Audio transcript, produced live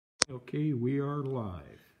Okay, we are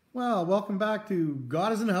live. Well, welcome back to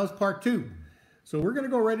God is in the House Part 2. So we're going to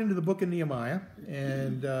go right into the book of Nehemiah,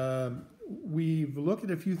 and we've looked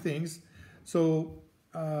at a few things. So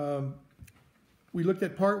we looked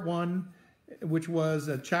at Part 1, which was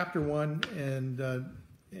chapter 1, and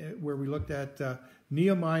where we looked at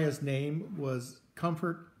Nehemiah's name was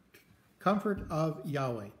Comfort of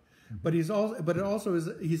Yahweh. But he's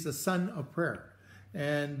a son of prayer.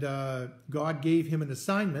 And God gave him an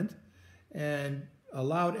assignment and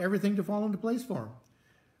allowed everything to fall into place for him.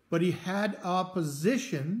 But he had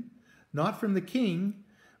opposition, not from the king,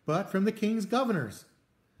 but from the king's governors.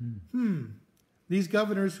 These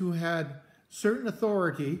governors who had certain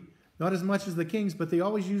authority, not as much as the king's, but they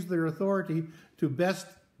always used their authority to best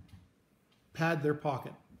pad their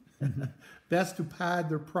pocket, best to pad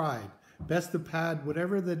their pride, best to pad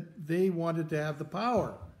whatever that they wanted to have the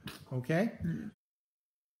power. Okay?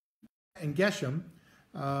 And Geshem,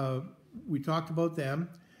 we talked about them,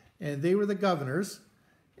 and they were the governors,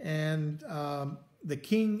 and the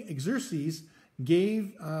king Xerxes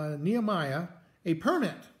gave Nehemiah a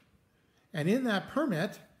permit, and in that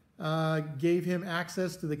permit gave him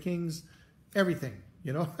access to the king's everything,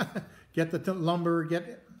 get the lumber,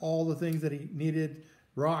 get all the things that he needed,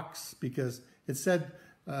 rocks, because it said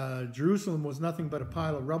Jerusalem was nothing but a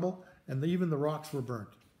pile of rubble, and even the rocks were burnt.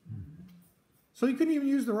 So he couldn't even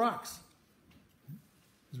use the rocks.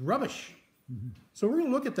 It's rubbish. So we're going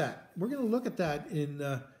to look at that. We're going to look at that in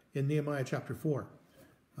Nehemiah chapter 4.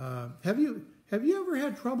 Have you ever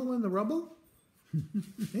had trouble in the rubble?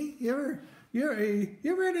 Hey, you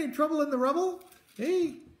ever had any trouble in the rubble?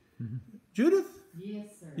 Hey, Judith? Yes,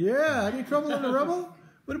 sir. Yeah, any trouble in the rubble?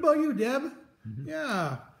 What about you, Deb?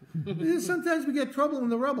 Yeah. Sometimes we get trouble in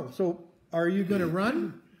the rubble. So are you going to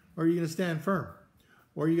run, or are you going to stand firm?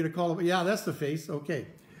 Or are you going to call it, yeah, that's the face. Okay.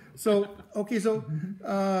 So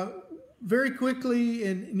very quickly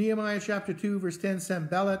in Nehemiah chapter 2, verse 10,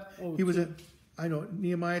 Sanballat,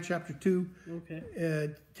 Nehemiah chapter 2,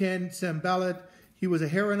 10, Sanballat, he was a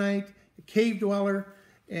Haranite, a cave dweller,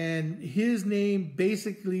 and his name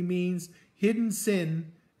basically means hidden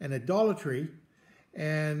sin and idolatry,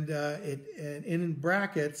 and in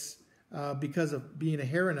brackets, because of being a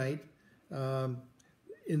Haranite,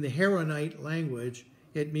 in the Haranite language,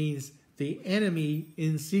 it means the enemy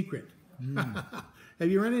in secret.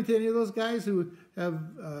 Have you run into any of those guys who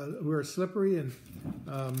are slippery and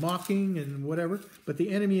mocking and whatever? But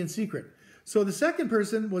the enemy in secret. So the second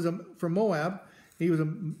person was from Moab. He was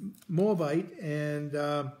a Moabite, and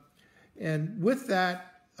with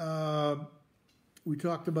that we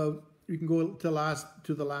talked about. You can go to the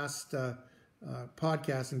last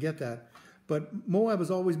podcast and get that. But Moab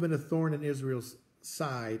has always been a thorn in Israel's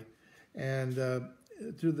side, and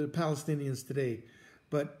to the Palestinians today.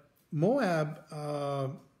 But Moab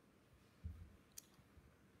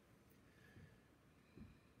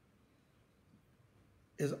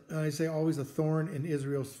is, I say, always a thorn in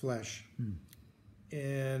Israel's flesh.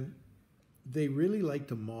 And they really like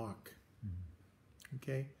to mock.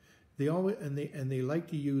 Okay? They always and they like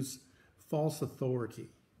to use false authority.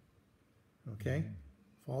 Okay?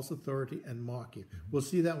 False authority and mock you. We'll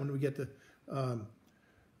see that when we get to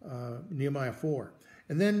Nehemiah 4.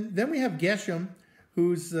 And then we have Geshem,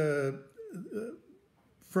 who's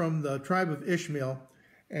from the tribe of Ishmael,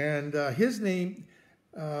 and his name,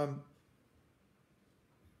 I'm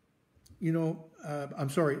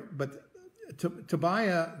sorry, but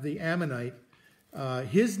Tobiah the Ammonite,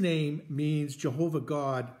 his name means Jehovah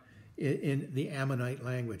God in the Ammonite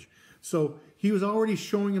language. So he was already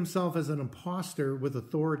showing himself as an imposter with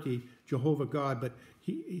authority, Jehovah God, but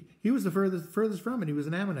he was the furthest from it. He was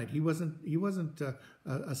an Ammonite. He wasn't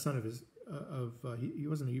a son of his he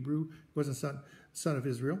wasn't Hebrew. He wasn't son of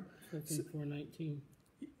Israel. 4:19.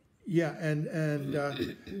 Yeah,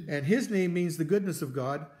 and his name means the goodness of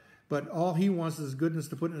God, but all he wants is goodness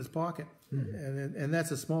to put in his pocket, and that's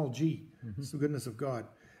a small g. It's the goodness of God.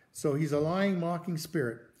 So he's a lying, mocking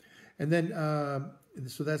spirit, and then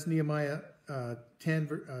so that's Nehemiah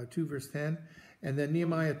 2 verse 10, and then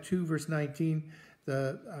Nehemiah 2 verse 19.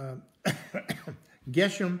 The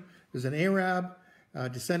Geshem is an Arab,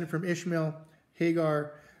 descended from Ishmael,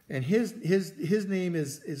 Hagar, and his name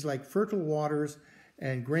is like fertile waters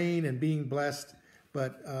and grain and being blessed,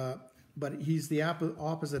 but he's the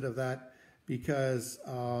opposite of that, because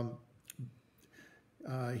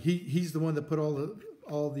he's the one that put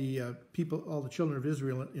all the people, all the children of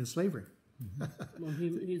Israel in slavery. Well,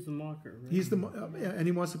 he's the mocker, right? He's and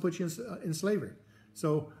he wants to put you in slavery.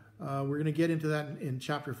 So we're going to get into that in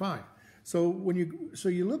chapter 5. So when you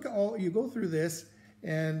look at you go through this,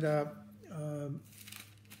 and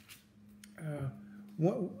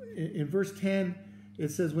in verse 10, it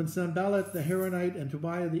says, when Sanballat the Horonite and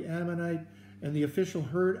Tobiah the Ammonite and the official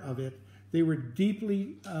heard of it, they were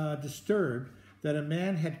deeply disturbed that a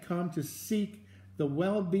man had come to seek the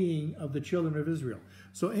well-being of the children of Israel.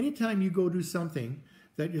 So anytime you go do something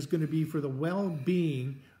that is going to be for the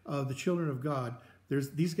well-being of the children of God,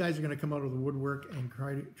 these guys are going to come out of the woodwork and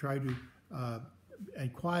try to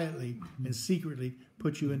and quietly and secretly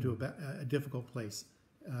put you into a difficult place.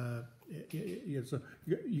 So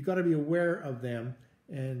you got to be aware of them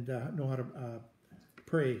and know how to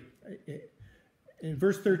pray. In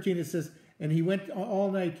verse 13 it says, and he went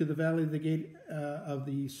all night to the valley of the gate of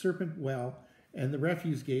the serpent well and the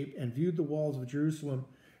refuse gate, and viewed the walls of Jerusalem,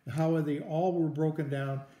 how they all were broken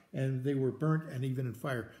down, and they were burnt and even in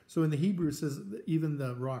fire. So in the Hebrew it says even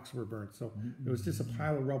the rocks were burnt. So it was just a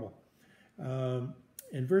pile of rubble.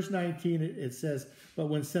 In verse 19 it says, but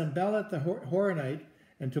when Sanballat the Horonite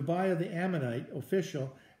and Tobiah the Ammonite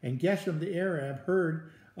official and Geshem the Arab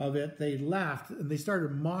heard of it, they laughed and they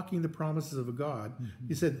started mocking the promises of God.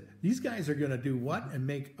 He said, these guys are going to do what and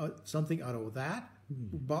make something out of that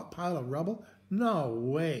pile of rubble? No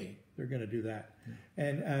way they're going to do that.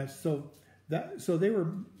 And so they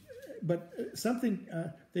were, but something,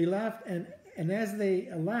 they laughed, and as they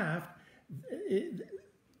laughed,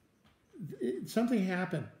 something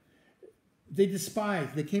happened. They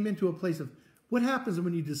despised. They came into a place of, what happens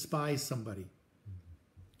when you despise somebody?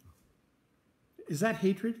 Is that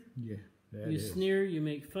hatred? Yeah. You sneer, you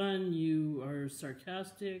make fun, you are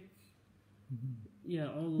sarcastic. Yeah,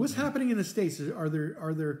 all of What's that. happening in the States? Is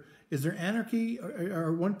there anarchy?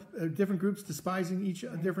 Are different groups despising each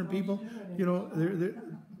different people? You know,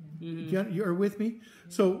 you're with me.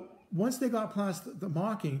 So once they got past the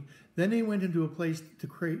mocking, then they went into a place to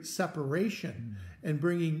create separation and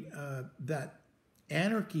bringing that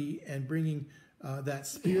anarchy and bringing that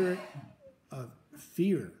spirit of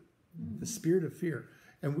fear, the spirit of fear.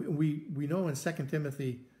 And we know in 2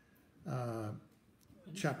 Timothy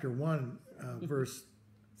chapter 1, verse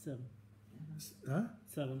 7. huh?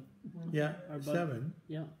 7. Yeah, Our Bible. 7.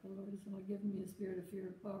 Yeah. The Lord has not given me a spirit of fear,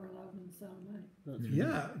 of power, love, and sound mind. That's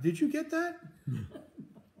Yeah, did you get that?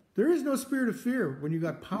 There is no spirit of fear when you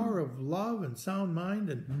got power of love and sound mind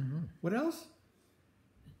and what else?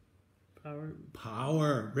 power.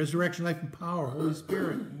 Power, resurrection, life, and power, Holy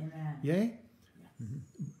Spirit. Amen. Yay?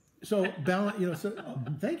 So balance,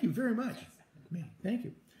 thank you very much. Thank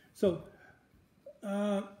you. So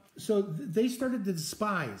they started to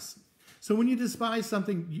despise. So when you despise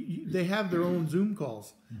something, they have their own Zoom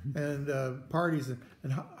calls and parties.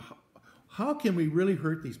 And how can we really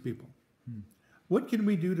hurt these people? What can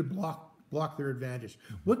we do to block their advantage?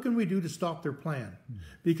 What can we do to stop their plan?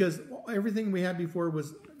 Because everything we had before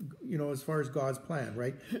was, as far as God's plan,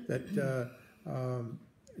 right? That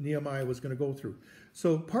Nehemiah was going to go through.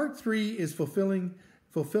 So part 3 is fulfilling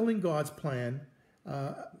God's plan.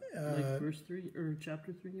 Like verse 3 or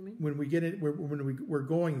chapter 3, you mean? When we get it, when we're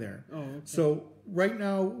going there. Oh, okay. So right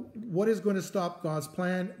now, what is going to stop God's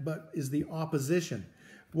plan, but is the opposition.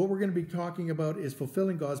 What we're going to be talking about is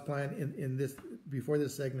fulfilling God's plan in this before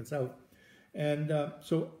this segment's out. And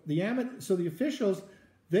so the officials,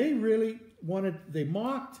 they really they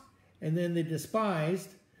mocked and then they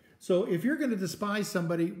despised. So if you're going to despise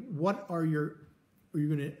somebody, what are you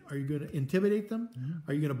going to intimidate them?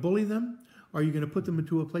 Are you going to bully them? Are you going to put them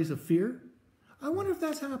into a place of fear? I wonder if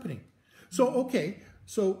that's happening. So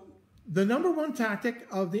so the number one tactic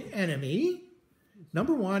of the enemy,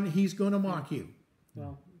 number one, he's going to mock you.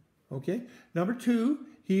 Well, Okay. Number 2,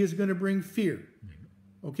 he is going to bring fear.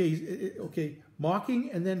 Okay.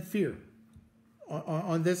 Mocking and then fear.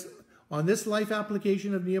 On this life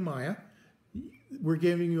application of Nehemiah, we're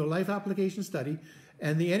giving you a life application study,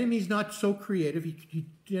 and the enemy's not so creative. He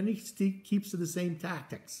keeps to the same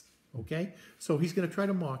tactics. Okay. So he's going to try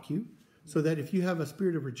to mock you, so that if you have a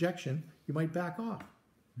spirit of rejection, you might back off,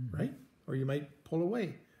 right? Or you might pull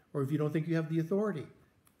away. Or if you don't think you have the authority,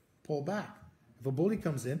 pull back. If a bully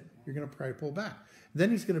comes in, you're going to try to pull back.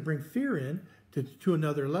 Then he's going to bring fear in to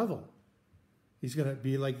another level. He's going to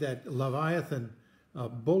be like that Leviathan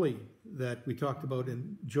bully that we talked about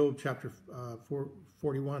in Job chapter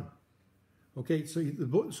 41. Okay, so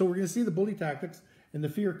we're going to see the bully tactics and the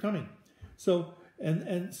fear coming. So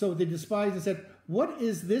so they despised and said, "What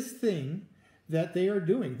is this thing that they are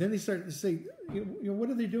doing?" Then they started to say, "What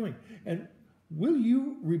are they doing? And will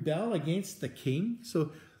you rebel against the king?"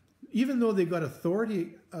 So even though they got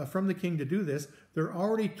authority from the king to do this, they're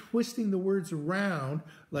already twisting the words around,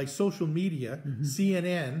 like social media,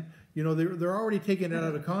 CNN. They're already taking it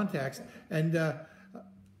out of context. And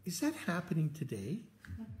is that happening today?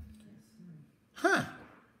 Huh?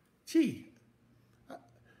 Gee,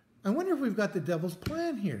 I wonder if we've got the devil's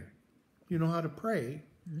plan here. You know how to pray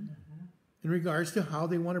in regards to how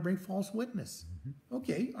they want to bring false witness.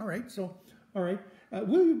 Okay, all right. So, all right.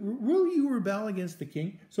 Will you rebel against the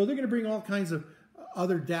king? So they're going to bring all kinds of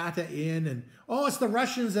other data in, and it's the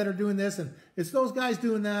Russians that are doing this, and it's those guys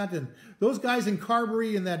doing that, and those guys in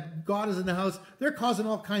Carberry and that God is in the house. They're causing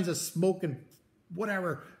all kinds of smoke and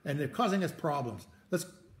whatever, and they're causing us problems.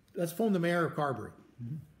 Let's phone the mayor of Carberry.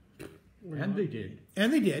 And they did.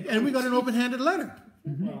 And they did, and we got an open-handed letter.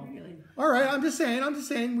 Really? All right, I'm just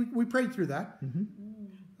saying, we prayed through that.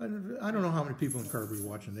 I don't know how many people in Carberry are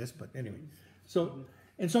watching this, but anyway. So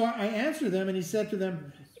I answered them, and he said to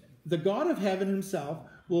them, the God of heaven himself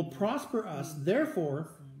will prosper us.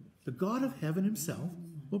 Therefore, the God of heaven himself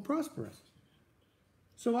will prosper us.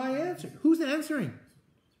 So I answered. Who's answering?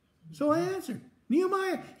 So I answered.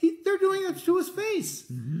 Nehemiah. They're doing it to his face.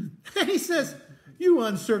 And he says, you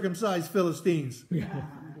uncircumcised Philistines.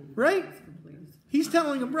 Right? He's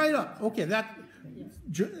telling them right up. Okay, that,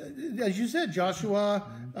 as you said, Joshua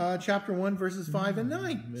chapter 1, verses 5 and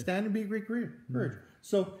 9. Stand and be Greek courage.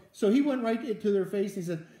 So he went right to their face and he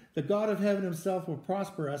said, the God of heaven himself will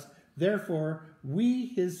prosper us. Therefore, we,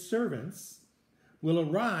 his servants, will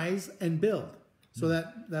arise and build. So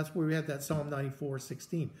that's where we had that Psalm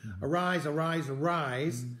 94:16. Arise, arise,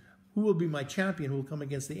 arise. Who will be my champion who will come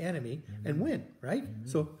against the enemy and win, right?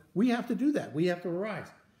 So we have to do that. We have to arise.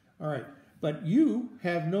 All right. But you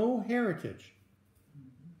have no heritage.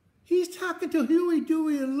 He's talking to Huey,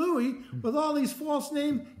 Dewey, and Louie with all these false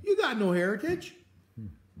names. You got no heritage.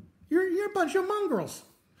 You're a bunch of mongrels.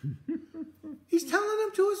 He's telling them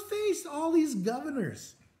to his face, all these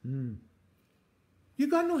governors. You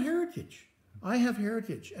got no heritage. I have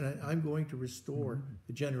heritage, and I'm going to restore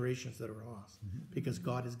the generations that are lost because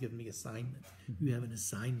God has given me assignment. You have an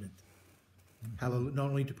assignment. Hallelujah. Not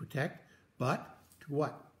only to protect, but to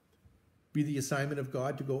what? Be the assignment of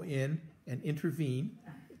God to go in and intervene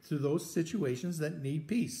to those situations that need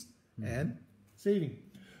peace and saving.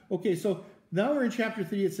 Okay, so now we're in chapter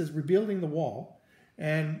 3. It says rebuilding the wall.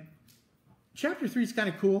 And chapter 3 is kind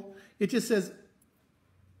of cool. It just says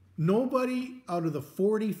nobody out of the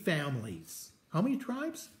 40 families. How many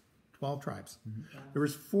tribes? 12 tribes. There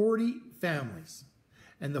was 40 families.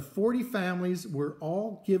 And the 40 families were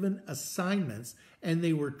all given assignments and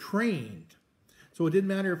they were trained. So it didn't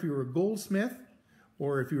matter if you were a goldsmith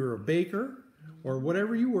or if you were a baker or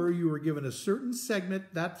whatever you were given a certain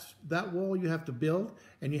segment. That wall you have to build,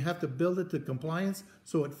 and you have to build it to compliance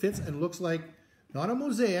so it fits and looks like, not a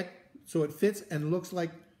mosaic, so it fits and looks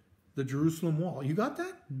like the Jerusalem wall. You got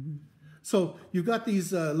that? So you've got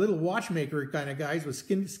these little watchmaker kind of guys with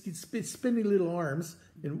spinny little arms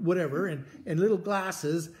and whatever, and little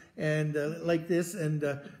glasses and like this, and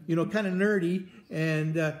kind of nerdy,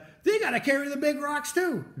 and they got to carry the big rocks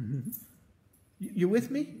too. You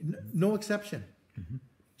with me? No exception.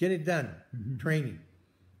 Get it done. Training.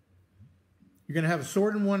 You're going to have a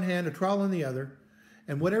sword in one hand, a trowel in the other,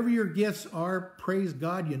 and whatever your gifts are, praise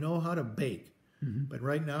God, you know how to bake. But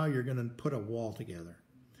right now you're going to put a wall together.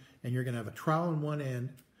 And you're going to have a trowel in one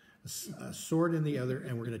end, a sword in the other,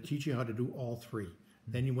 and we're going to teach you how to do all three.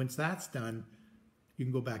 Then once that's done, you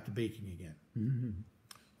can go back to baking again.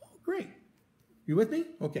 Oh, great. You with me?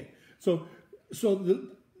 Okay. So the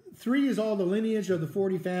 3 is all the lineage of the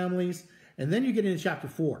 40 families, and then you get into chapter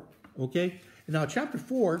 4. Okay? And now chapter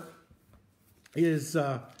 4 is,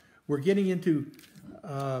 we're getting into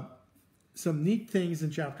some neat things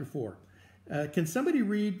in chapter 4. Can somebody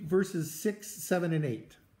read verses 6, 7, and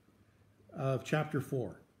 8 of chapter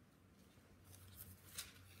 4?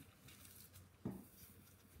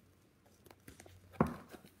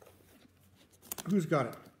 Who's got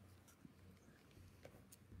it?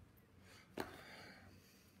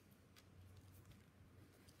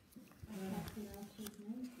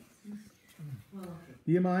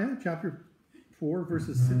 Nehemiah chapter 4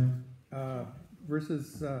 verses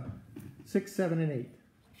 6, 7, and 8.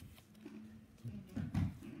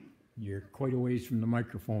 You're quite a ways from the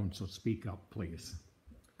microphone, so speak up, please.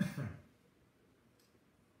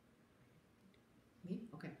 Me?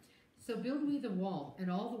 Okay. So build we the wall, and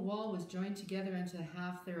all the wall was joined together unto the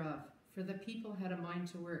half thereof, for the people had a mind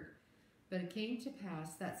to work. But it came to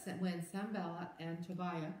pass that when Sanballat and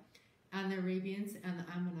Tobiah and the Arabians and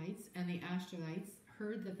the Ammonites and the Ashdodites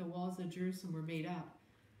heard that the walls of Jerusalem were made up,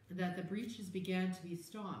 and that the breaches began to be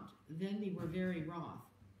stopped, then they were very wroth,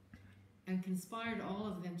 and conspired all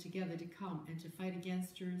of them together to come and to fight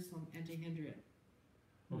against Jerusalem and to hinder it.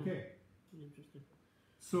 Okay. Interesting.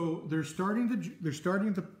 So they're starting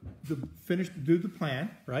to finish to do the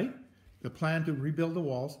plan, right? The plan to rebuild the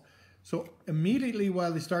walls. So immediately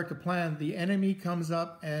while they start to plan, the enemy comes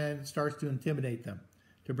up and starts to intimidate them,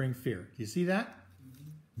 to bring fear. Do you see that?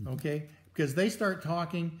 Okay, because they start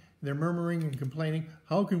talking, they're murmuring and complaining.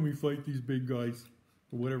 How can we fight these big guys,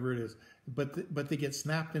 or whatever it is? But they get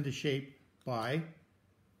snapped into shape by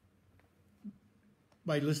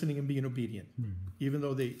listening and being obedient, even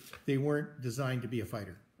though they weren't designed to be a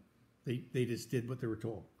fighter. They just did what they were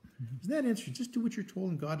told. Isn't that interesting? Just do what you're told,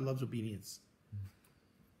 and God loves obedience.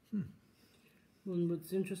 Well, and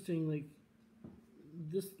what's interesting, like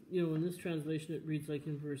this, in this translation, it reads like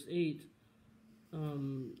in verse 8.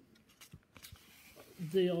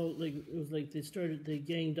 They all it was like they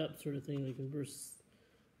ganged up, sort of thing. Like in verse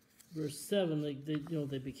 7, like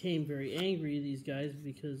they became very angry, these guys,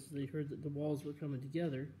 because they heard that the walls were coming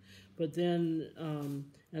together. But then,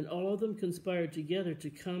 and all of them conspired together to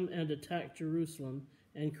come and attack Jerusalem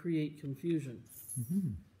and create confusion.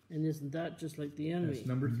 And isn't that just like the enemy? That's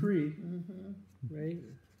number 3. Right?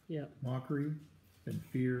 Yeah. Mockery, then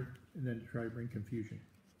fear, and then to try to bring confusion.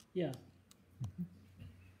 Yeah.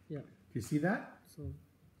 Yeah. Do you see that? So,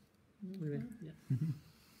 anyway, yeah.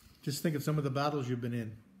 Just think of some of the battles you've been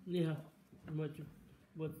in. Yeah. And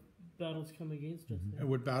what battles come against us? And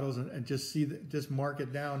what battles, and just see just mark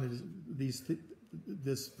it down as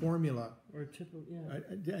this formula, Or typical, yeah.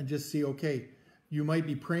 and just see, okay, you might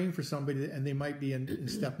be praying for somebody and they might be in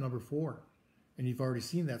step number 4, and you've already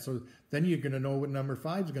seen that. So then you're going to know what number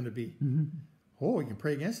 5 is going to be. Oh, you can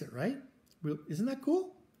pray against it, right? Well, isn't that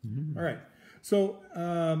cool? All right. So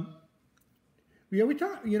we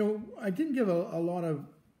talked. I didn't give a lot of.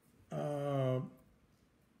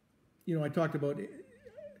 I talked about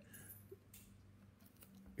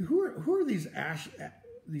who are these ash?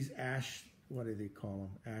 What do they call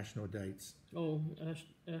them? Ashnodites. Oh,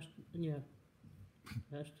 yeah.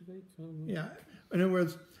 Ashtavites? I don't know. Yeah. In other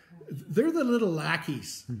words, they're the little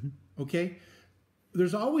lackeys. Okay.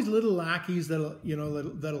 There's always little lackeys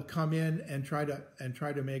that'll come in and try to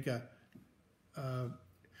make a.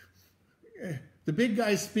 The big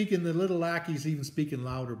guys speaking, the little lackeys even speaking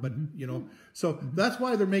louder, but so that's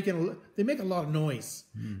why they make a lot of noise.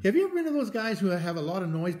 Have you ever been to those guys who have a lot of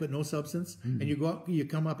noise but no substance, and you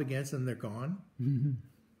come up against them, they're gone?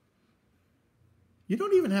 You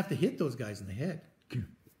don't even have to hit those guys in the head,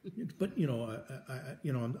 but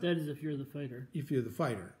That is if you're the fighter. if you're the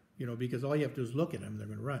fighter, because all you have to do is look at them, they're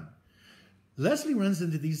going to run. Leslie runs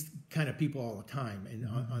into these kind of people all the time,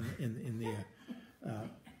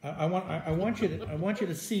 I want you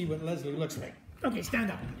to see what Leslie looks like. Okay, stand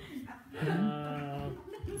up. Well,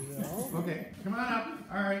 Okay, come on up.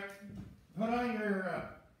 All right, put on your.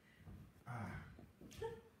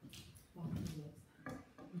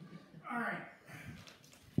 All right.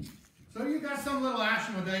 So you got some little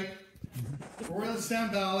Ashnodite, or the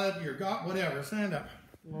Sanballat, your God, whatever. Stand up.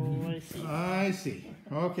 oh, I see. I see.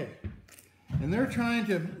 Okay, and they're trying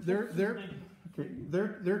to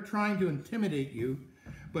they're trying to intimidate you.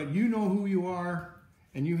 But you know who you are,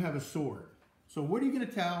 and you have a sword. So what are you going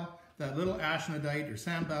to tell that little Ashnodite or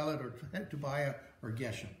Sanballat or Tobiah or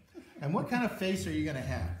Geshem? And what kind of face are you going to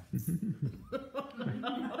have? You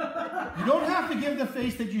don't have to give the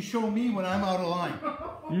face that you show me when I'm out of line.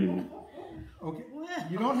 Okay,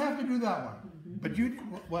 you don't have to do that one. But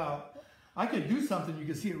I could do something, you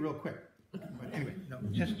can see it real quick. But anyway, no.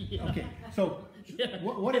 Just, okay, so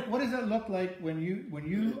what does that look like when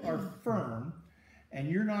you are firm and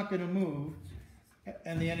you're not going to move,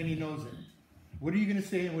 and the enemy knows it? What are you going to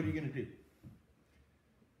say, and what are you going to do?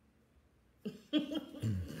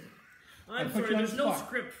 I'm sorry, there's no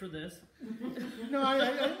script for this. No,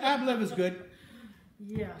 Ablev is good.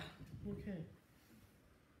 Yeah, okay.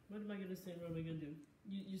 What am I going to say, what am I going to do?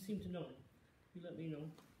 You seem to know. You let me know.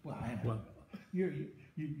 Well, I know. You're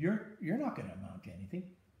not going to amount to anything.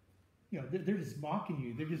 They're just mocking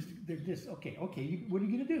you. They're just okay. What are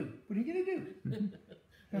you going to do? What are you going to do?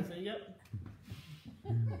 I say, yep.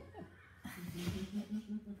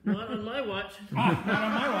 Not on my watch. Not on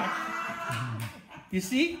my watch. You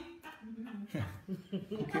see?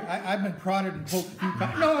 Okay, I've been prodded and poked a few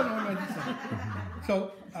times. No.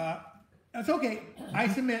 So that's okay. I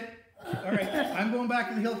submit. All right, I'm going back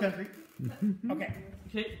to the hill country. Okay.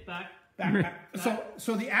 Okay, back.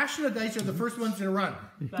 So the Ashnodites are the first ones to run.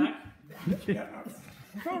 Back. Yeah.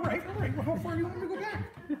 All right. Well, how far do you want me to go back?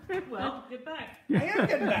 Well, get back. I am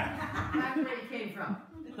getting back. That's where you came from.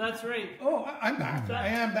 That's right. Oh, I'm back. I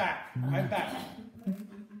am back. I'm back.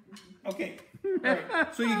 Okay. All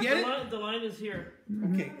right. So you get it? The line is here.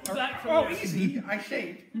 Okay. Back from Oh, there. easy. I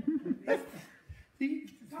shaved.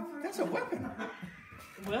 That's a weapon.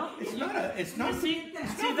 Well, It's you- not a. It's not. you see,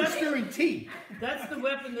 It's see not that's, stirring tea. that's the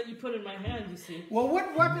weapon that you put in my hand, you see. Well,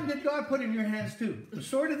 what weapon did God put in your hands too? The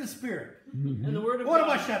sword of the Spirit. And the word of What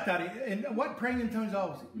God. about Shatari? And what praying in tongues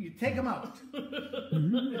always? You take them out.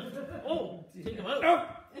 Oh, take them out. Oh,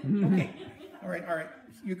 okay. All right.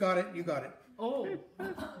 You got it. Oh,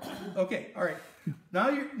 Okay, all right. Now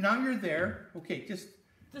you're there. Okay, just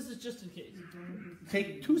this is just in case.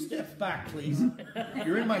 take 2 steps back, please.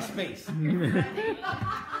 You're in my space.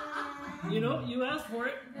 You know, you asked for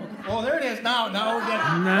it. Oh, there it is. Now we're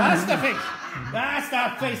getting. That's the face. That's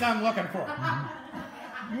the face I'm looking for.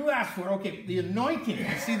 You asked for it. Okay, the anointing.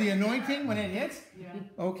 You see the anointing when it hits? Yeah.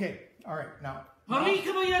 Okay, all right. Now. Hurry,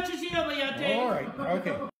 come on, Yachishinabayate. All right.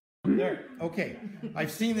 Okay. There. Okay.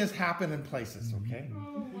 I've seen this happen in places. Okay.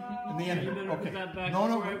 In the end. You better put Okay. that back No.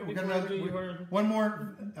 before I- We're before I gonna do your- one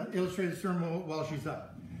more illustrated sermon while she's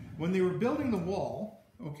up. When they were building the wall,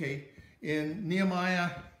 okay, in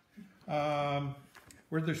Nehemiah,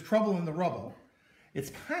 where there's trouble in the rubble,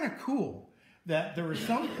 it's kind of cool that there were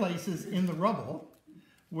some places in the rubble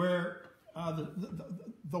where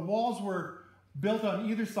the walls were built on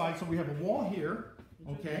either side. So we have a wall here,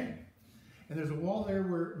 okay, and there's a wall there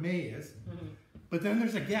where May is, but then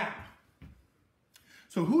there's a gap.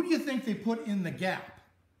 So who do you think they put in the gap?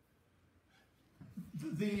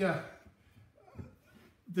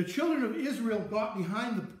 The children of Israel got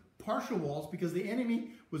behind the partial walls because the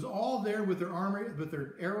enemy was all there with their armor, with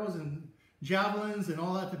their arrows and javelins and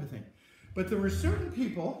all that type of thing. But there were certain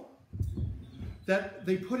people that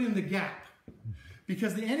they put in the gap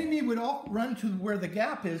because the enemy would all run to where the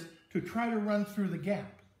gap is to try to run through the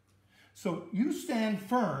gap. So you stand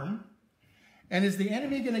firm, and is the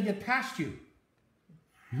enemy going to get past you?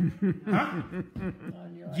 Huh?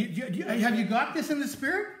 Have you got this in the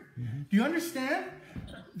spirit? Do you understand?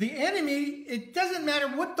 The enemy, it doesn't matter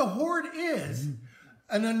what the horde is,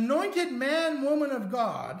 an anointed man, woman of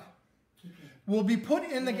God will be put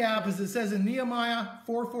in the gap, as it says in Nehemiah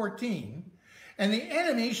 4:14, and the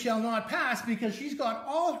enemy shall not pass because she's got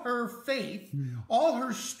all her faith, all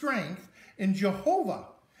her strength in Jehovah.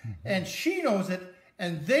 And she knows it,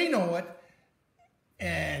 and they know it,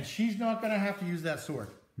 and she's not going to have to use that sword.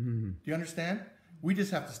 Do you understand? We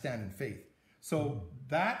just have to stand in faith. So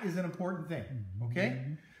that is an important thing,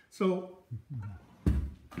 okay? So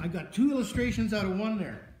I got 2 illustrations out of one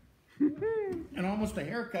there, and almost a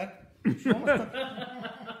haircut.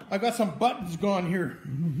 I got some buttons gone here.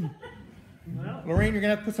 Lorraine, you're going to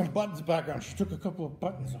have to put some buttons back on. She took a couple of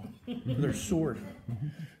buttons off with her sword.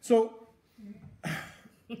 So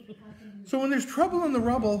when there's trouble in the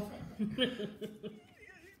rubble,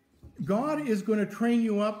 God is going to train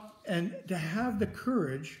you up and to have the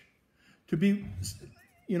courage to be,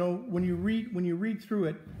 you know, when you read through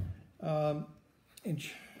it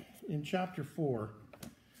in chapter 4,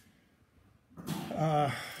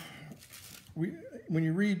 when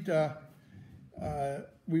you read,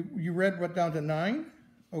 you read what down to 9?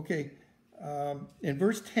 Okay. In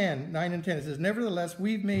verse 10, 9 and 10, it says, "Nevertheless,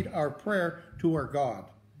 we've made our prayer to our God.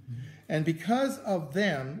 And because of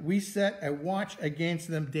them, we set a watch against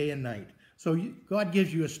them day and night." So God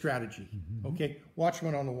gives you a strategy. Okay,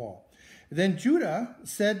 watchman on the wall. Then Judah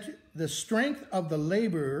said, "The strength of the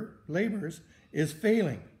laborers is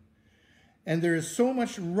failing, and there is so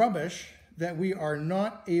much rubbish that we are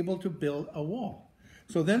not able to build a wall."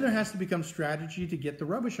 So then there has to become strategy to get the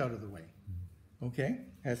rubbish out of the way. Okay,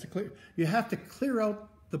 has to clear. You have to clear out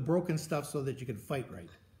the broken stuff so that you can fight right.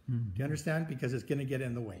 Do you understand? Because it's going to get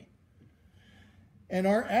in the way. And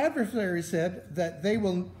our adversary said that they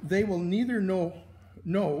will neither know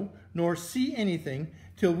nor see anything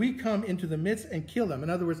till we come into the midst and kill them. In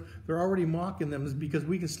other words, they're already mocking them because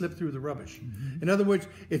we can slip through the rubbish. In other words,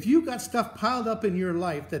 if you've got stuff piled up in your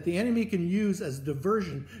life that the enemy can use as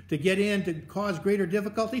diversion to get in to cause greater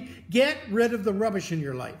difficulty, get rid of the rubbish in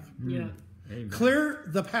your life. Yeah, Amen. Clear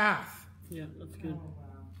the path. yeah, that's good.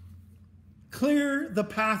 Clear the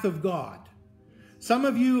path of God. Some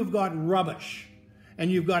of you have got rubbish,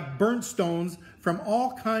 and you've got burnt stones from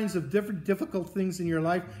all kinds of different difficult things in your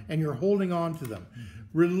life, and you're holding on to them.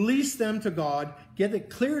 Release them to God. Get it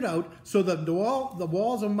cleared out so that the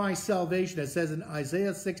walls of my salvation, it says in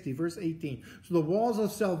Isaiah 60, verse 18, so the walls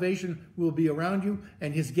of salvation will be around you,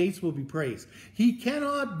 and his gates will be praised. He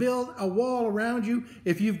cannot build a wall around you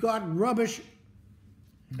if you've got rubbish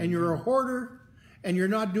and you're a hoarder and you're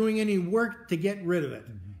not doing any work to get rid of it.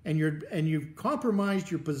 And you've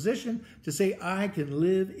compromised your position to say, I can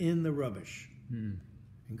live in the rubbish. And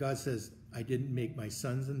God says, I didn't make my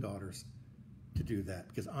sons and daughters to do that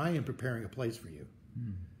because I am preparing a place for you.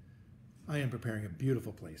 I am preparing a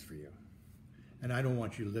beautiful place for you. And I don't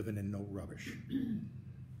want you living in no rubbish.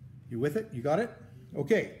 You with it? You got it?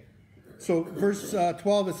 Okay. So verse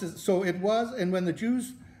 12, it says, so it was, and when the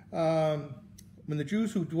Jews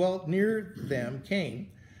who dwelt near them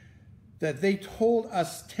came, that they told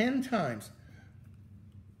us 10 times,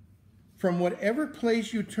 from whatever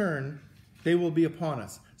place you turn, they will be upon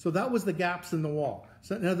us. So that was the gaps in the wall.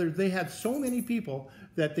 So in other words, they had so many people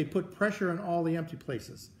that they put pressure on all the empty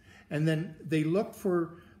places. And then they looked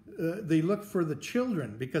for the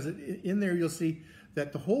children, because in there you'll see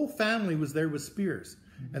that the whole family was there with spears,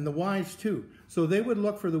 and the wives too. So they would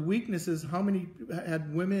look for the weaknesses, how many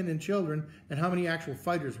had women and children, and how many actual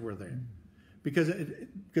fighters were there. Because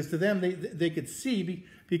to them, they could see,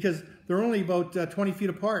 because they're only about 20 feet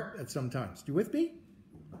apart at some times. You with me?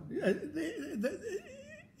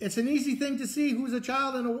 It's an easy thing to see who's a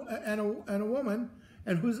child and a woman,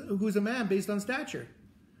 and who's a man based on stature.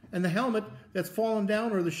 And the helmet that's fallen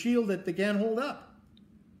down, or the shield that they can't hold up.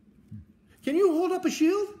 Can you hold up a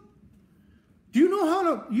shield? Do you know how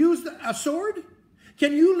to use a sword?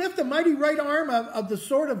 Can you lift the mighty right arm of the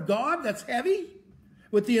sword of God that's heavy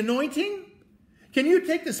with the anointing? Can you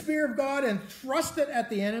take the spear of God and thrust it at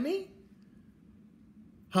the enemy?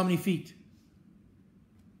 How many feet?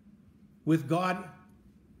 With God,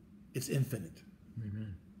 it's infinite.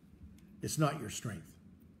 Amen. It's not your strength.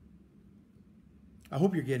 I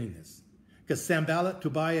hope you're getting this. Because Sanballat,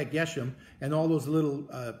 Tobiah, Geshem, and all those little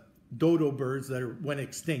dodo birds that went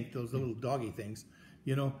extinct, those little doggy things,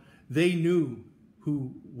 they knew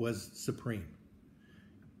who was supreme.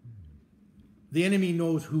 The enemy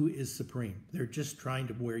knows who is supreme. They're just trying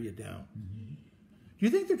to wear you down. Mm-hmm. Do you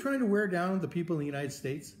think they're trying to wear down the people in the United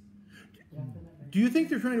States? Do you think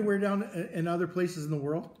they're trying to wear down in other places in the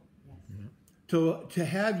world? Yes. To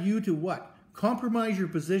have you to what? Compromise your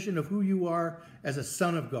position of who you are as a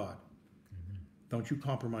son of God. Mm-hmm. Don't you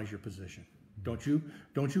compromise your position. Don't you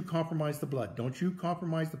compromise the blood. Don't you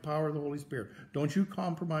compromise the power of the Holy Spirit. Don't you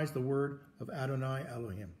compromise the word of Adonai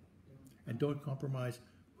Elohim. And don't compromise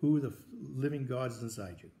who the living God is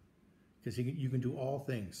inside you. Because you can do all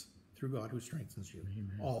things through God who strengthens you.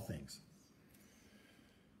 Amen. All things.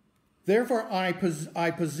 Therefore I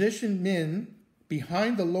positioned men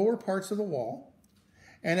behind the lower parts of the wall.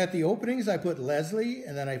 And at the openings, I put Leslie,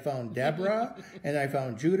 and then I found Deborah, and I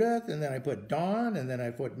found Judith, and then I put Dawn, and then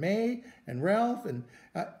I put May and Ralph. And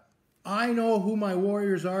I know who my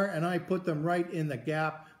warriors are, and I put them right in the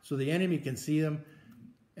gap so the enemy can see them,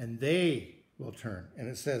 and they will turn. And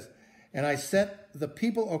it says, and I set the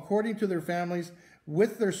people according to their families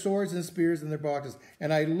with their swords and spears in their boxes.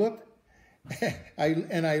 And I looked, and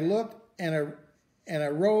I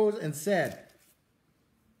rose and said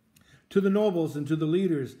to the nobles and to the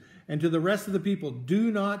leaders and to the rest of the people,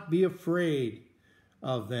 do not be afraid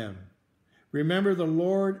of them. Remember, the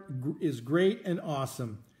Lord is great and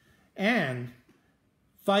awesome. And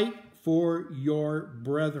fight for your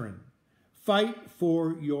brethren. Fight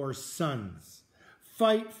for your sons.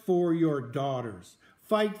 Fight for your daughters.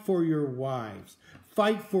 Fight for your wives.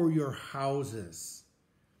 Fight for your houses.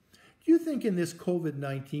 Do you think in this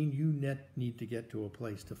COVID-19 you need to get to a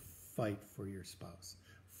place to fight for your spouse?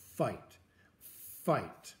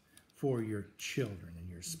 Fight for your children and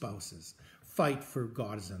your spouses. Fight for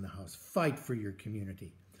God is in the house. Fight for your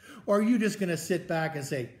community. Or are you just going to sit back and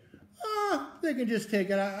say, they can just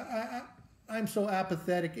take it. I'm so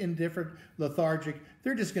apathetic, indifferent, lethargic.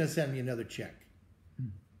 They're just going to send me another check.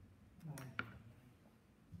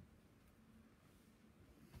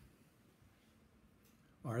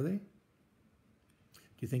 Are they? Do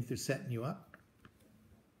you think they're setting you up?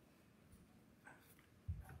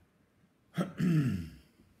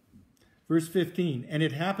 Verse 15, and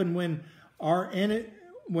it happened when our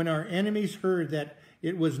enemies heard that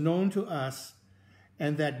it was known to us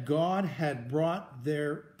and that God had brought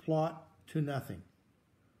their plot to nothing.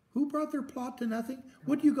 Who brought their plot to nothing?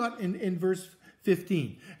 What do you got in verse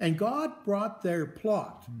 15? And God brought their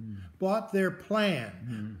plot, brought their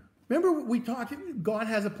plan. Remember we talked, God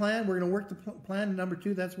has a plan. We're going to work the plan. Number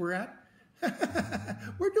 2, that's where we're at.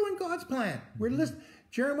 We're doing God's plan. We're listening.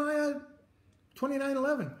 Jeremiah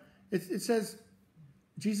 29:11. It says,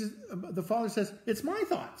 Jesus, the Father says, it's my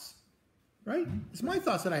thoughts, right? It's my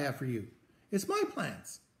thoughts that I have for you. It's my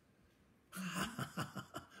plans.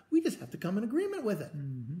 We just have to come in agreement with it.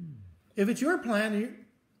 Mm-hmm. If it's your plan,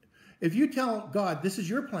 if you tell God, this is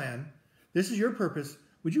your plan, this is your purpose,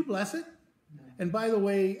 would you bless it? No. And by the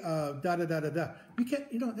way, you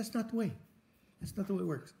can't, that's not the way. That's not the way it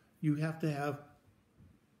works. You have to have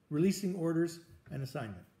releasing orders and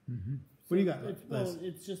assignment. Mm-hmm. What do you got?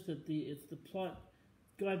 It's just that it's the plot.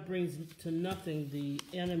 God brings to nothing the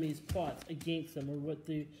enemy's plots against them, or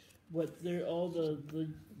what they're all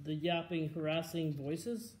the yapping, harassing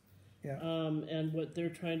voices. Yeah. And what they're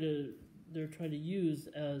trying to use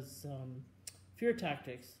as fear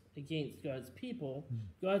tactics against God's people.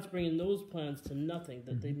 God's bringing those plans to nothing,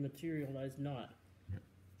 that they materialize not.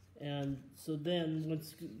 And so then,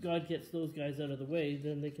 once God gets those guys out of the way,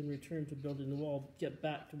 then they can return to building the wall, get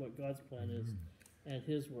back to what God's plan is and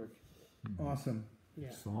His work. Awesome.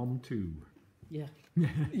 Yeah. Psalm 2. Yeah.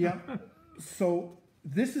 Yeah. So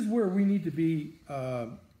this is where we need to be,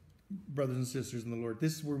 brothers and sisters in the Lord.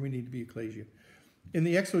 This is where we need to be, ecclesia. In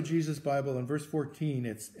the Exegesis Bible, in verse 14,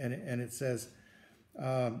 it says,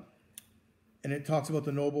 and it talks about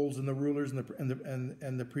the nobles and the rulers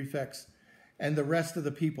and the prefects and the rest of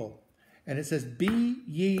the people, and it says, "Be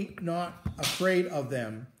ye not afraid of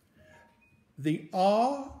them. The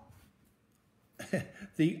awe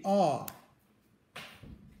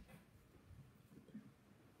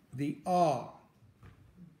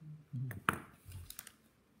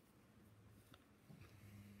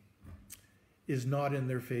is not in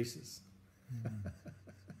their faces."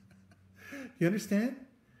 You understand?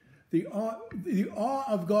 The awe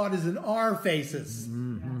of God is in our faces.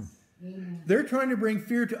 They're trying to bring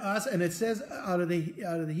fear to us, and it says out of the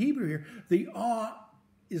Hebrew here, the awe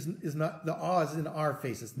is not, the awe is in our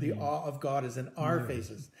faces. The awe of God is in our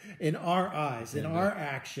faces, in our eyes, in our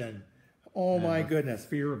action. Oh my goodness.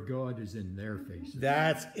 Fear of God is in their faces.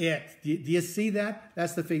 That's it. Do you see that?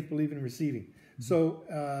 That's the faith, believing, and receiving. So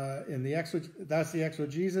in the that's the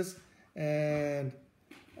exegesis, and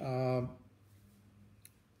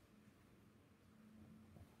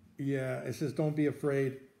it says, "Don't be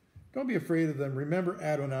afraid. Don't be afraid of them. Remember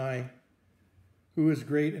Adonai, who is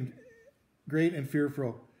great and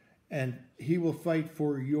fearful, and He will fight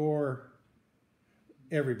for your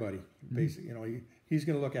everybody." Basically, He's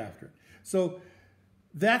going to look after it. So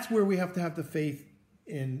that's where we have to have the faith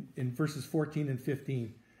in verses 14 and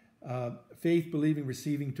 15. Faith, believing,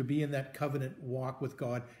 receiving, to be in that covenant walk with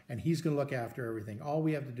God, and He's going to look after everything. All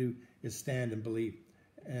we have to do is stand and believe.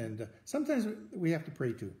 And sometimes we have to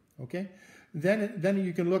pray too, okay? Then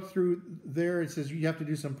you can look through there. It says you have to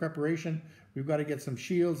do some preparation. We've got to get some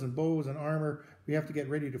shields and bows and armor. We have to get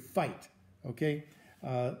ready to fight, okay?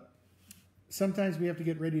 Sometimes we have to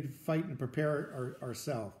get ready to fight and prepare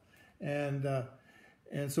ourselves. And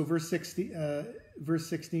so verse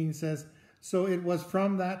 16 says, "So it was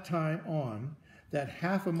from that time on that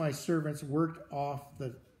half of my servants worked off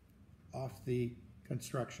the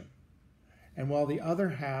construction, and while the other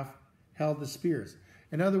half held the spears."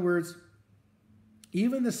 In other words,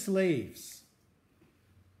 even the slaves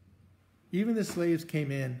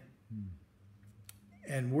came in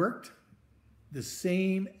and worked the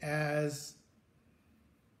same as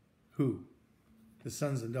who? The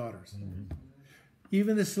sons and daughters.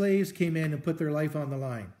 Even the slaves came in and put their life on the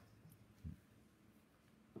line.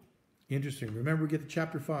 Interesting. Remember, we get to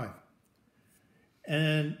chapter 5.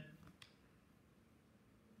 And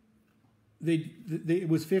it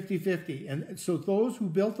was 50-50. And so those who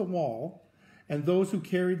built the wall and those who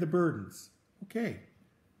carried the burdens. Okay.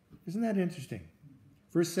 Isn't that interesting?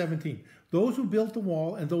 Verse 17. Those who built the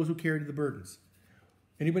wall and those who carried the burdens.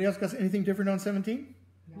 Anybody else got anything different on 17?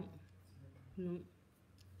 No.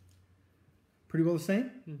 Pretty well the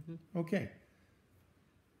same? Okay.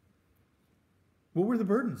 What were the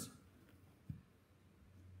burdens?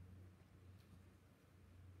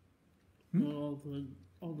 All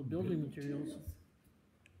the building materials.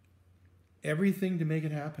 Everything to make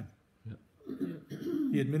it happen.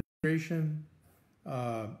 The administration,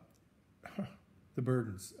 the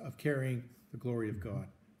burdens of carrying the glory of God,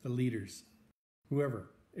 the leaders,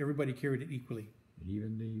 whoever, everybody carried it equally. And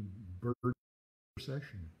even the bird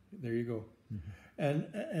procession. There you go. And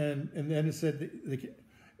then it said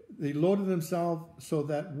they loaded themselves so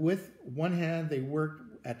that with one hand they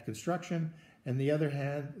worked at construction, and the other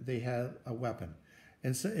hand they had a weapon.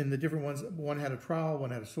 And so in the different ones, one had a trowel,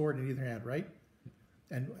 one had a sword in either hand, right?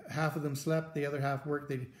 And half of them slept, the other half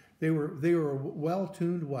worked. They were a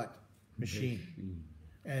well-tuned what? Machine.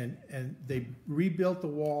 And they rebuilt the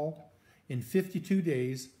wall in 52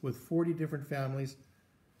 days with 40 different families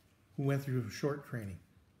who went through short training.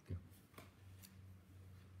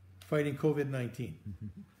 Fighting COVID-19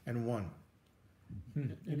 and won.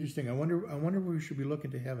 Interesting. I wonder if we should be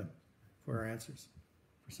looking to heaven for our answers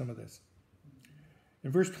for some of this.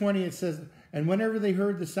 In verse 20 it says, "And whenever they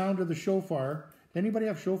heard the sound of the shofar," anybody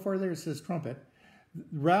have shofar there? It says trumpet.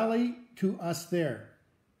 "Rally to us there."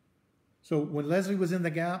 So when Leslie was in the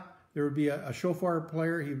gap, there would be a shofar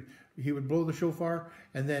player. He would blow the shofar,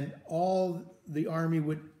 and then all the army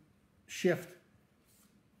would shift.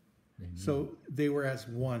 So they were as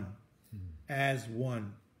one. As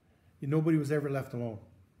one. Nobody was ever left alone.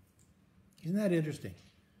 Isn't that interesting?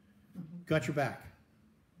 got your back.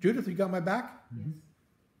 Judith, you got my back? Yes.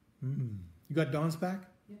 You got Don's back?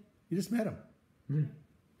 Yeah. You just met him.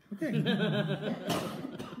 Okay.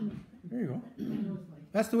 There you go.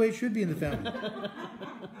 That's the way it should be in the family.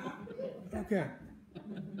 Okay.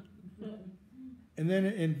 And then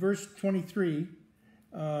in verse 23,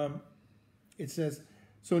 it says,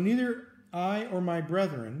 "So neither I or my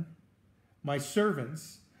brethren, my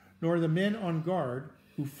servants, nor the men on guard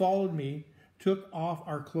who followed me took off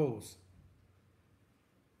our clothes."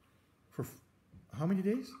 For how many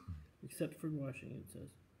days? Except for washing, it says.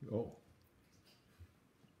 Oh,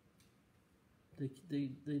 They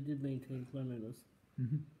did maintain cleanliness.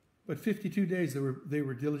 But 52 days they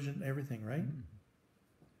were diligent in everything, right?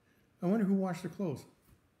 I wonder who washed their clothes.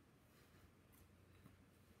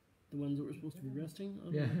 The ones that were supposed to be resting?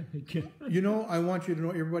 On yeah. You know, I want you to know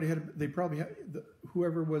everybody they probably had,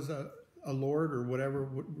 whoever was a lord or whatever,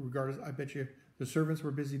 regardless, I bet you the servants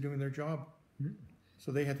were busy doing their job.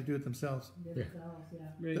 So they had to do it themselves. Themselves, yeah.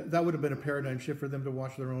 Right. That would have been a paradigm shift for them to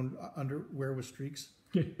wash their own underwear with streaks.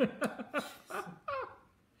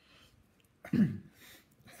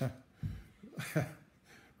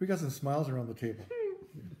 We got some smiles around the table.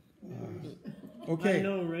 Okay. I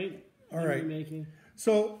know, right? All right. Making.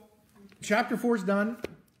 So, chapter 4 is done.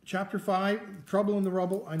 Chapter 5, trouble in the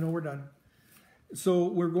rubble. I know we're done. So,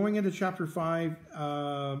 we're going into chapter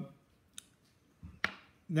 5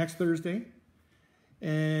 next Thursday.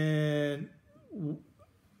 And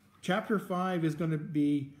chapter 5 is going to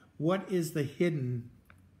be what is the hidden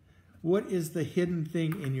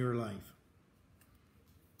thing in your life?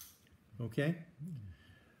 Okay?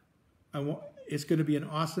 It's going to be an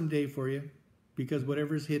awesome day for you because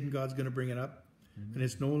whatever is hidden, God's going to bring it up. And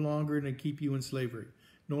it's no longer going to keep you in slavery.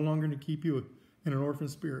 No longer going to keep you in an orphan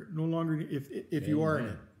spirit. No longer, if you are in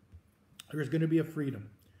it. There's going to be a freedom.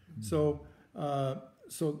 So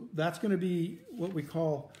that's going to be what we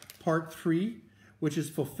call part 3, which is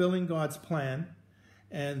fulfilling God's plan.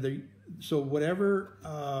 And so whatever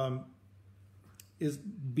is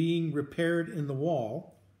being repaired in the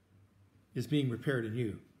wall is being repaired in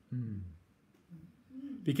you.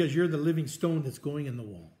 Because you're the living stone that's going in the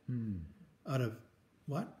wall. Out of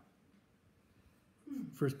what?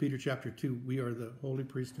 1 Peter chapter 2, we are the holy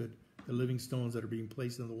priesthood, the living stones that are being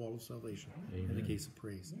placed in the wall of salvation. Amen. In the case of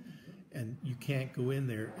praise. And you can't go in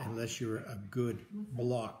there unless you're a good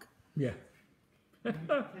block. Yeah. I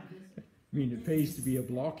mean, it pays to be a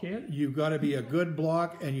blockhead. You've got to be a good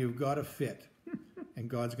block and you've got to fit. And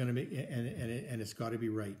God's going to make, and it's got to be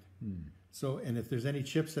right. So, and if there's any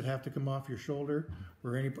chips that have to come off your shoulder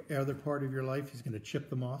or any other part of your life, He's going to chip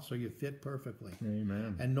them off so you fit perfectly.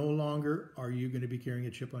 Amen. And no longer are you going to be carrying a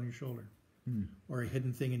chip on your shoulder or a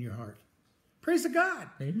hidden thing in your heart. Praise to God.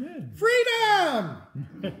 Amen. Freedom!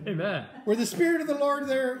 Amen. Where the Spirit of the Lord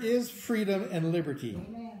there is freedom and liberty.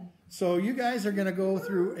 Amen. So you guys are going to go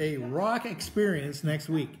through a rock experience next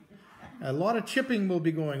week. A lot of chipping will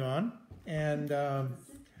be going on. And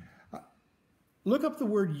look up the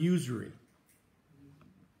word usury.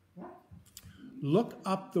 Look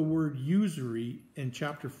up the word usury in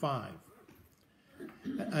chapter 5.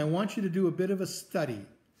 I want you to do a bit of a study.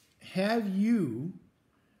 Have you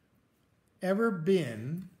ever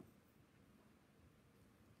been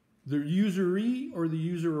the usuree or the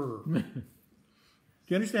usurer? Do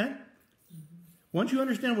you understand? Once you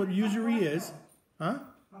understand what usury is, huh?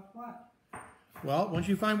 What? Well, once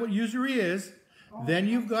you find what usury is, then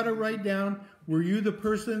you've got to write down, were you the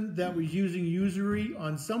person that was using usury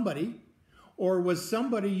on somebody, or was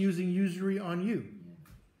somebody using usury on you?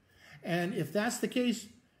 And if that's the case,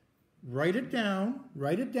 write it down,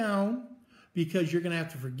 because you're going to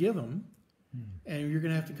have to forgive them, and you're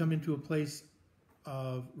going to have to come into a place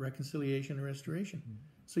of reconciliation and restoration.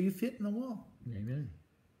 So you fit in the wall. Amen.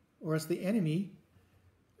 Or else the enemy,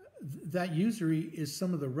 that usury is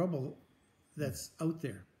some of the rubble that's out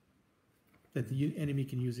there that the enemy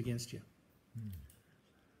can use against you.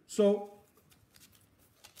 So,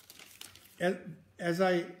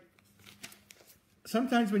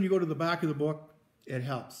 sometimes when you go to the back of the book, it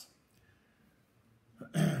helps.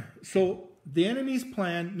 So, the enemy's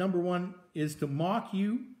plan, number 1, is to mock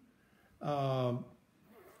you, and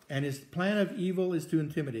his plan of evil is to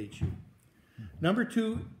intimidate you. Number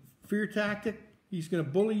 2, fear tactic, he's going to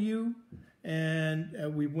bully you,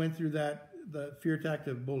 and we went through that, the fear tactic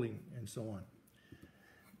of bullying and so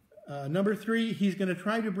on. Number 3, he's going to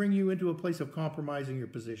try to bring you into a place of compromising your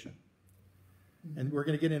position. And we're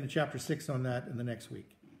going to get into chapter 6 on that in the next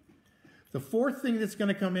week. The 4th thing that's going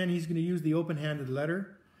to come in, he's going to use the open-handed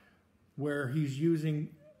letter, where he's using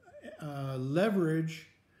leverage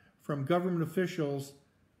from government officials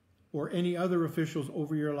or any other officials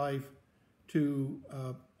over your life to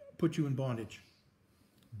put you in bondage.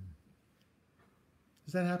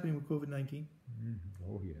 Is that happening with COVID-19?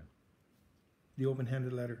 Oh, yeah. The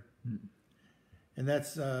open-handed letter. And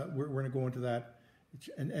that's, we're going to go into that.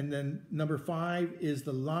 And then number 5 is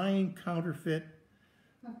the lying, counterfeit,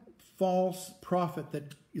 false prophet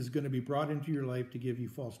that is going to be brought into your life to give you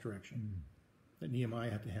false direction. That Nehemiah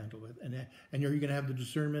had to handle with. And are you going to have the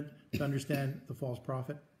discernment to understand the false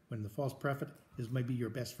prophet when the false prophet might be your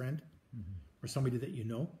best friend or somebody that you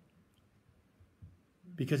know?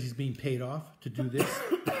 Because he's being paid off to do this.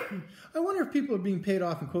 I wonder if people are being paid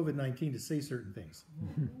off in COVID-19 to say certain things.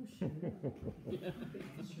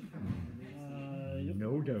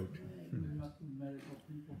 No doubt.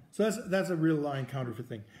 So that's a real lying counterfeit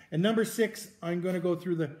thing. And number 6, I am going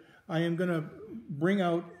to bring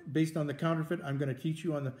out, based on the counterfeit, I'm going to teach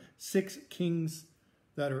you on the 6 kings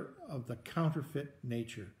that are of the counterfeit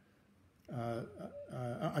nature.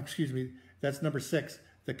 Excuse me, that's number 6.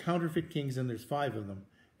 The counterfeit kings, and there's 5 of them.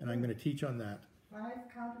 And I'm going to teach on that. 5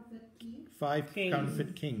 counterfeit kings? 5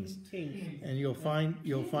 counterfeit kings. And you'll find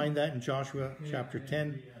that in Joshua chapter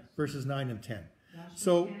 10, verses 9 and 10.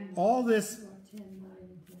 So all this, 10, 9,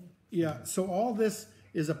 and 10. yeah, so all this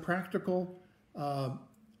is a practical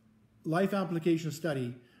life application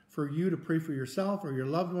study for you to pray for yourself or your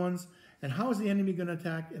loved ones. And how is the enemy going to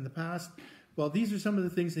attack in the past? Well, these are some of the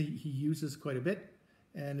things that he uses quite a bit.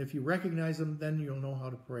 And if you recognize them, then you'll know how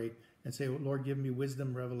to pray and say, Lord, give me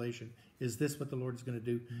wisdom, revelation. Is this what the Lord's going to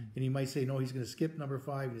do? And he might say, no, he's going to skip number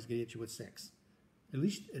 5 and he's going to hit you with 6. At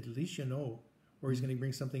least you know, or he's going to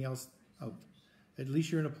bring something else out. At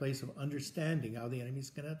least you're in a place of understanding how the enemy's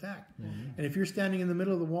going to attack. And if you're standing in the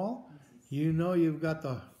middle of the wall, you know you've got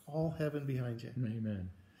all heaven behind you. Amen.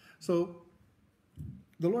 So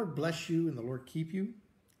the Lord bless you and the Lord keep you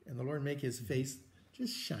and the Lord make his face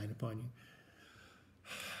just shine upon you.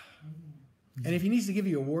 And if he needs to give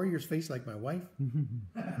you a warrior's face like my wife,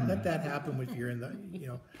 let that happen if you're in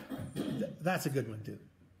the, that's a good one too.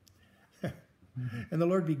 And the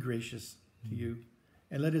Lord be gracious to you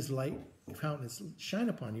and let his light countenance shine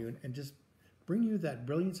upon you and just bring you that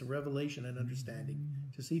brilliance of revelation and understanding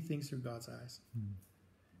to see things through God's eyes.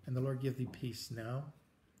 And the Lord give thee peace now,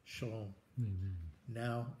 shalom,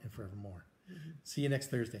 now and forevermore. See you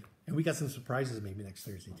next Thursday. And we got some surprises maybe next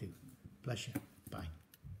Thursday too. Bless you.